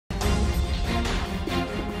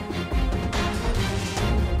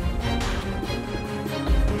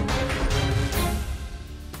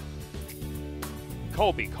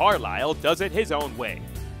Kolby Carlile does it his own way.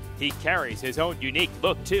 He carries his own unique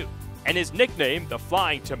look too, and his nickname, the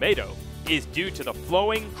Flying Tomato, is due to the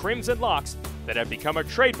flowing crimson locks that have become a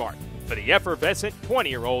trademark for the effervescent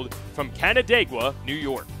 20-year-old from Canandaigua, New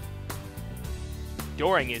York.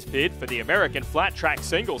 During his bid for the American Flat Track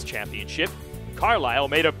Singles Championship, Carlile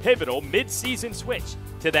made a pivotal mid-season switch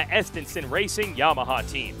to the Estenson Racing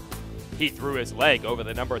Yamaha team. He threw his leg over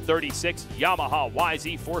the number 36 Yamaha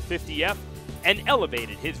YZ450F and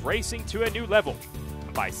elevated his racing to a new level.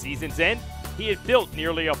 By season's end, he had built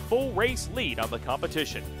nearly a full race lead on the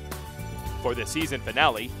competition. For the season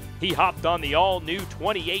finale, he hopped on the all-new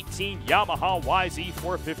 2018 Yamaha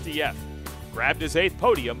YZ450F, grabbed his 8th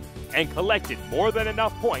podium, and collected more than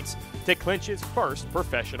enough points to clinch his first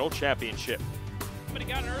professional championship.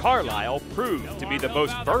 Carlile proved to be the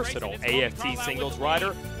most versatile AFT singles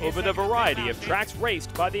rider over the variety of tracks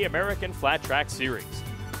raced by the American Flat Track Series: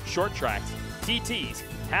 short tracks, TTs,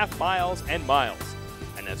 half miles, and miles.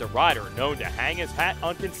 And as a rider known to hang his hat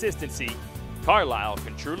on consistency, Carlile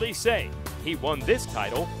can truly say he won this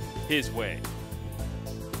title his way.